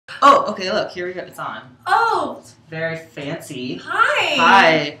Oh, okay, look, here we go. It's on. Oh! It's very fancy. Hi!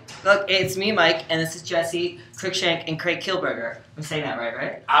 Hi. Look, it's me, Mike, and this is Jessi Cruickshank and Craig Kielburger. I'm saying that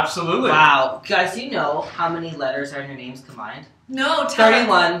right? Absolutely. Wow. Guys, do you know how many letters are in your names combined? No, tell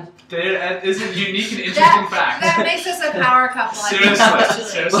 31. That is a unique and interesting fact. That makes us a power couple.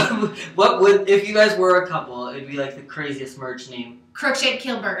 Seriously. What would, if you guys were a couple, it would be like the craziest merch name. Cruickshank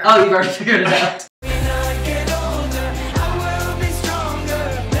Kielburger. Oh, you've already figured it out.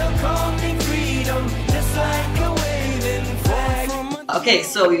 Okay,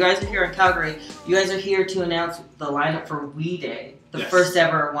 so you guys are here in Calgary. You guys are here to announce the lineup for We Day, the first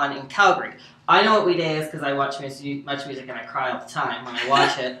ever one in Calgary. I know what We Day is because I watch much music and I cry all the time when I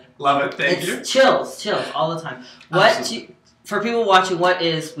watch it. Love it, thank you. It's chills all the time. For people watching, what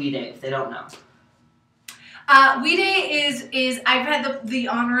is We Day if they don't know? We Day is I've had the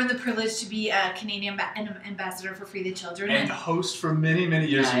honor and the privilege to be a Canadian ambassador for Free the Children and host for many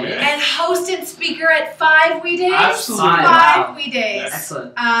years. Nice. And host and speaker at 5 We Days. Absolutely. Five We Days. Yes.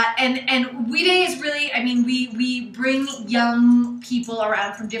 Excellent. And We Day is really, I mean, we bring young people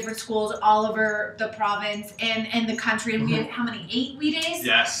around from different schools all over the province and the country, and we have how many? 8 We Days?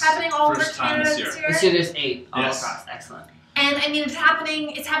 Yes. Happening all over First time Canada this year. This year there's 8 all across. Excellent. And I mean, it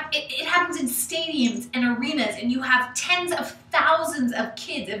happens in stadiums and arenas, and you have tens of thousands of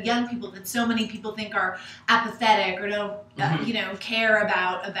kids, of young people that so many people think are apathetic or don't, care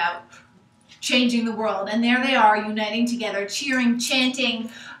about changing the world. And there they are, uniting together, cheering, chanting,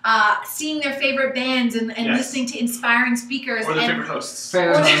 seeing their favorite bands, and listening to inspiring speakers. Or their favorite hosts.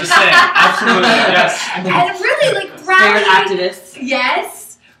 Favorite hosts. Just saying. Absolutely, yes. And really, like, rallying. Favorite activists.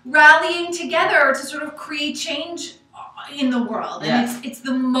 Yes. Rallying together to sort of create change in the world, and it's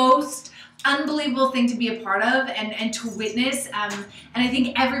the most unbelievable thing to be a part of and to witness, and I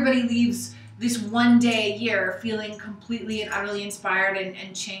think everybody leaves this one day a year feeling completely and utterly inspired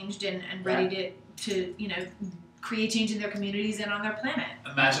and changed and ready to create change in their communities and on their planet.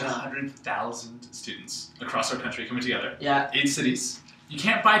 Imagine 100,000 students across our country coming together. Yeah. 8 cities. You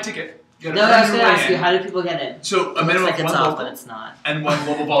can't buy a ticket. I was going to ask you, how do people get in? So a minimum of one local, local, but it's not. and 1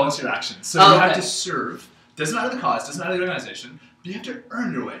 global volunteer action. So you have to serve. Doesn't matter the cause, doesn't matter the organization, but you have to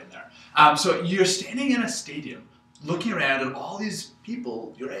earn your way in there. So you're standing in a stadium, looking around at all these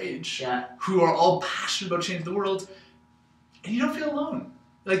people your age who are all passionate about changing the world, and you don't feel alone.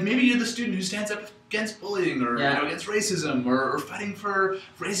 Like maybe you're the student who stands up against bullying or against racism or fighting for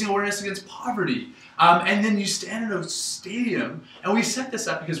raising awareness against poverty. And then you stand in a stadium, and we set this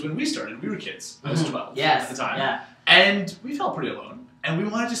up because when we started, we were kids. I was 12 at the time. And we felt pretty alone. And we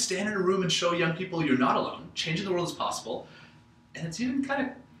wanted to stand in a room and show young people you're not alone. Changing the world is possible. And it's even kind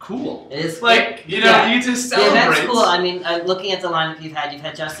of cool. It is like, you just celebrate. The event's cool. I mean, looking at the lineup you've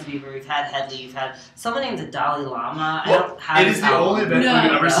had Justin Bieber, you've had Headley, you've had someone named the Dalai Lama. It is the only event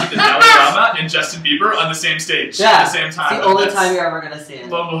we've ever seen the Dalai Lama and Justin Bieber on the same stage at the same time. It's the only time you're ever going to see it.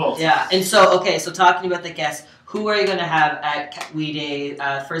 Lo and behold. Yeah, and so, so talking about the guests, who are you going to have at We Day,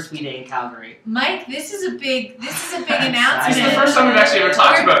 first We Day in Calgary? Mike, this is a big announcement. This is the first time we've actually ever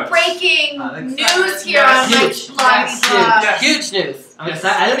talked about it. Breaking news here on Mike's Bloggity. Huge news. I'm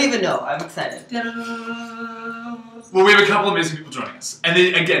excited. I don't even know. I'm excited. Well, we have a couple of amazing people joining us. And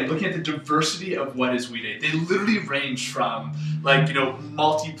then, again, looking at the diversity of what is We Day, they literally range from, like,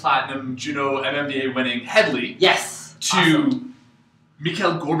 multi-platinum Juno MMBA winning Headley to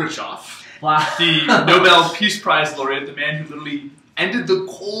Mikhail Gorbachev. Wow. The Nobel Peace Prize laureate, the man who literally ended the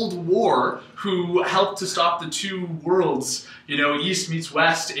Cold War, who helped to stop the two worlds, East meets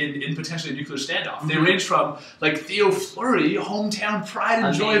West in potentially a nuclear standoff. They range from, like, Theo Fleury, hometown pride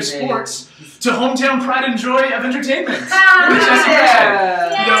and joy of sports, to hometown pride and joy of entertainment. With Jessi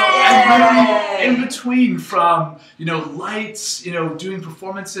Cruickshank. And literally in between from, lights, doing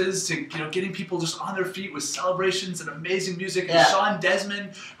performances to, getting people just on their feet with celebrations and amazing music. And Sean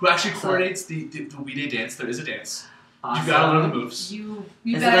Desmond, who actually coordinates the We Day dance. There is a dance. Awesome. You gotta learn the moves. You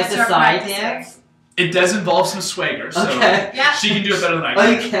is better it like the side dance? It does involve some swagger, so she can do it better than I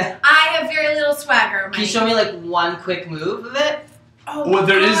can. Okay. I have very little swagger, Mike. Can you show me like one quick move of it? Oh, well,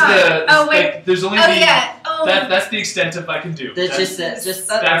 there is the. Oh wait. Like, there's only that's the extent of I can do. That's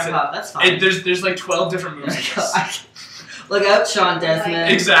that's fine. There's like 12 different moves. Look out, Sean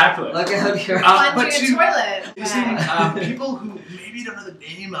Desmond. Exactly. Look out here. But to toilet. People who maybe don't know the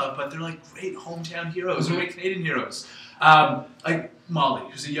name of, but they're like great hometown heroes or great Canadian heroes. Like Molly,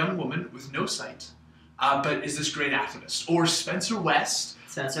 who's a young woman with no sight, but is this great activist. Or Spencer West.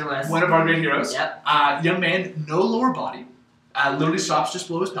 One of our great heroes. Yep. Young man, no lower body, literally stops just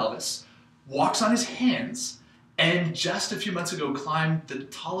below his pelvis, walks on his hands, and just a few months ago climbed the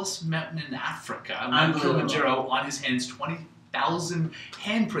tallest mountain in Africa, Mount Kilimanjaro, on his hands, 1,000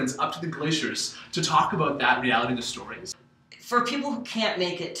 handprints up to the glaciers to talk about that reality and the stories. For people who can't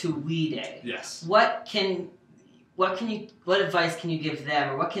make it to We Day, yes, what advice can you give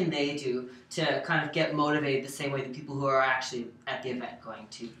them, or what can they do to kind of get motivated the same way the people who are actually at the event going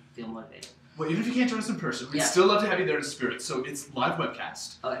to feel motivated? Well, even if you can't join us in person, we'd still love to have you there in spirit. So it's live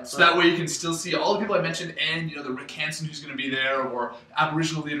webcast. Okay, so that way you can still see all the people I mentioned, and the Rick Hansen who's going to be there, or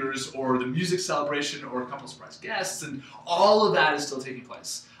Aboriginal leaders, or the music celebration, or a couple of surprise guests, and all of that is still taking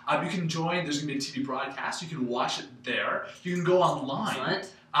place. You can join. There's going to be a TV broadcast. You can watch it there. You can go online.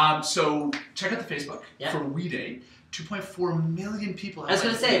 So check out the Facebook for We Day. 2.4 million people. I was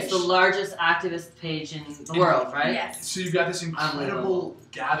going to say, it's the largest activist page in the world, right? Yes. So you've got this incredible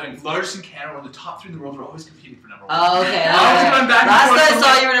gathering, largest in Canada. We're in the top 3 in the world. We're always competing for number 1. Oh, okay. Always going back Last and forth. time I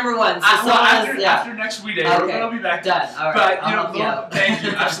saw you were number 1. So after next We Day, we're going to be back. Done. All right. But, thank you.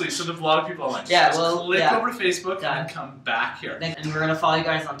 Absolutely. So there's a lot of people online. So click over to Facebook and come back here. And we're going to follow you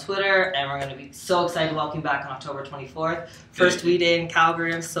guys on Twitter, and we're going to be so excited to welcome you back on October 24th. First We Day in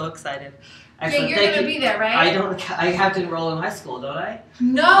Calgary. I'm so excited. Excellent. Yeah, you're going to be there, right? I have to enroll in high school, don't I?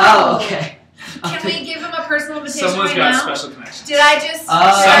 No! Oh, okay. Can we give him a personal invitation Someone's got special connections. Did I just...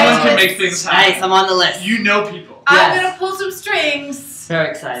 Someone can make things happen. Nice, I'm on the list. You know people. I'm going to pull some strings. Very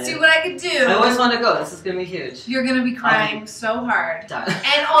excited. See what I can do. I always want to go. This is going to be huge. You're going to be crying so hard. Done.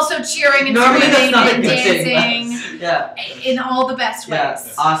 And also cheering and screaming and dancing in all the best ways. Yeah.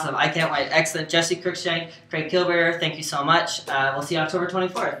 Awesome. I can't wait. Excellent. Jessi Cruickshank, Craig Kielburger, thank you so much. We'll see you October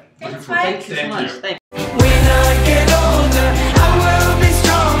 24th. Thanks, Thank you so much. Thanks.